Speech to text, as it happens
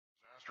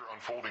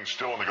Unfolding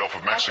still in the Gulf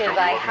of Mexico.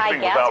 By high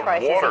gas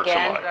prices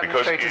again.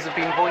 Demonstrators have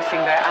been voicing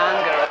their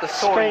anger at the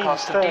soaring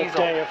cost of Spain's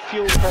diesel. third day of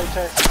fuel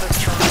protests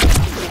has tried.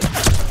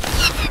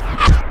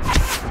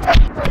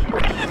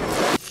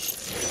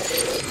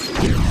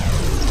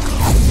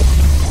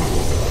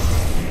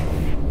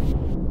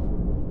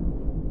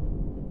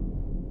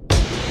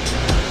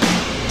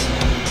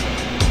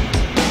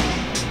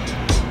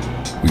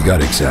 We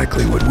got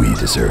exactly what we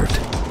deserved.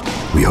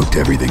 We hooked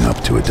everything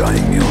up to a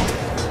dying mule,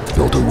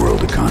 built a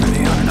world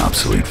economy on an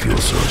obsolete fuel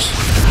source.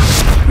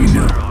 We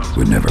knew it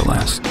would never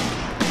last.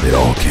 It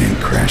all came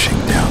crashing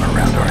down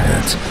around our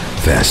heads,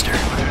 faster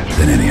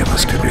than any of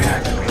us could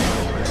react.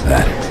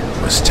 That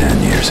was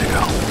 10 years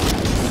ago.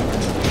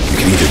 You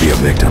can either be a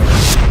victim,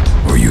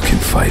 or you can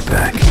fight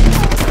back.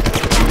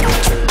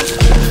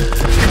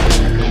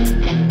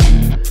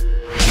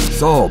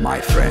 So, my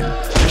friend,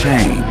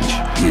 change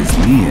is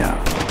near.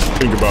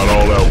 Think about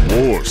all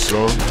that war,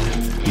 son.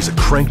 He's a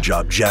crank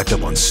job jacked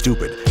up on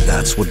stupid.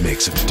 That's what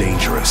makes him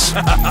dangerous.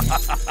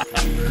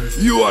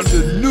 You are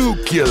the new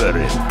killer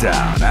in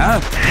town, huh?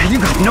 You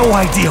got no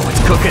idea what's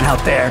cooking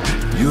out there.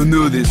 You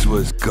knew this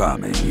was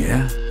coming,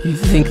 yeah? You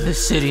think the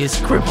city is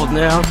crippled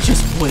now?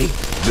 Just wait.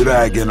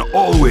 Dragon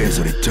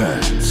always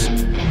returns.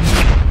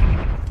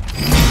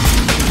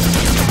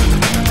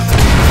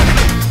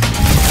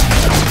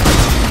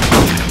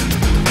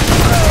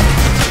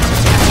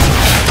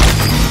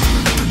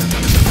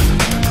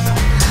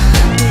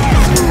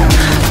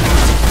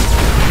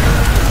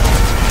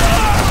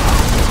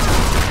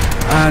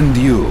 And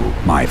you,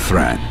 my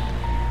friend,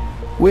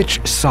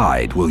 which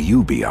side will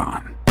you be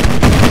on?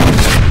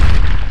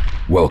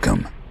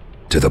 Welcome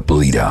to the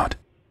Bleedout.